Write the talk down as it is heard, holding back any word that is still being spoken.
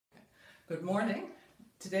Good morning.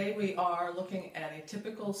 Today we are looking at a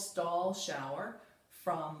typical stall shower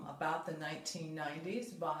from about the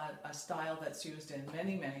 1990s, but a style that's used in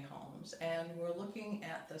many homes. And we're looking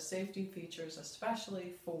at the safety features,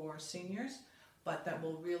 especially for seniors, but that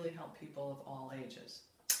will really help people of all ages.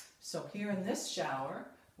 So here in this shower,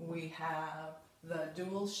 we have the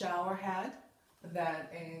dual shower head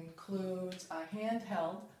that includes a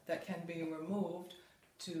handheld that can be removed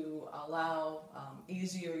to allow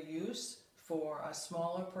easier use for a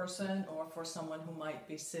smaller person or for someone who might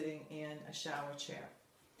be sitting in a shower chair.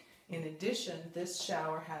 In addition, this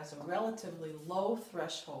shower has a relatively low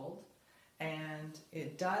threshold, and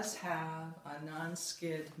it does have a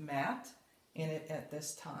non-skid mat in it at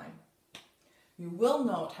this time. You will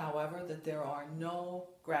note, however, that there are no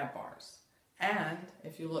grab bars. And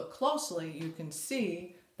if you look closely, you can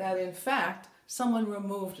see that in fact someone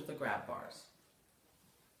removed the grab bars.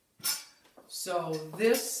 So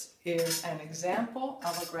this is an example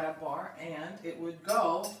of a grab bar, and it would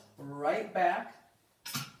go right back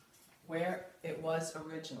where it was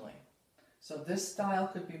originally. So this style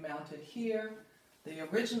could be mounted here. The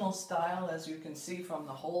original style, as you can see from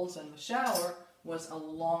the holes in the shower, was a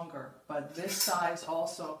longer, but this size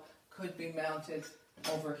also could be mounted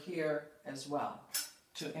over here as well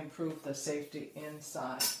to improve the safety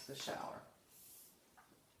inside the shower.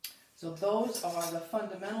 So those are the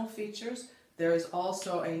fundamental features. There is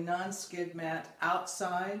also a non-skid mat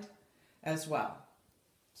outside as well.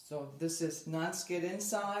 So this is non-skid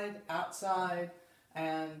inside, outside,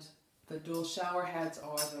 and the dual shower heads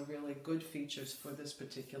are the really good features for this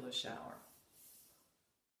particular shower.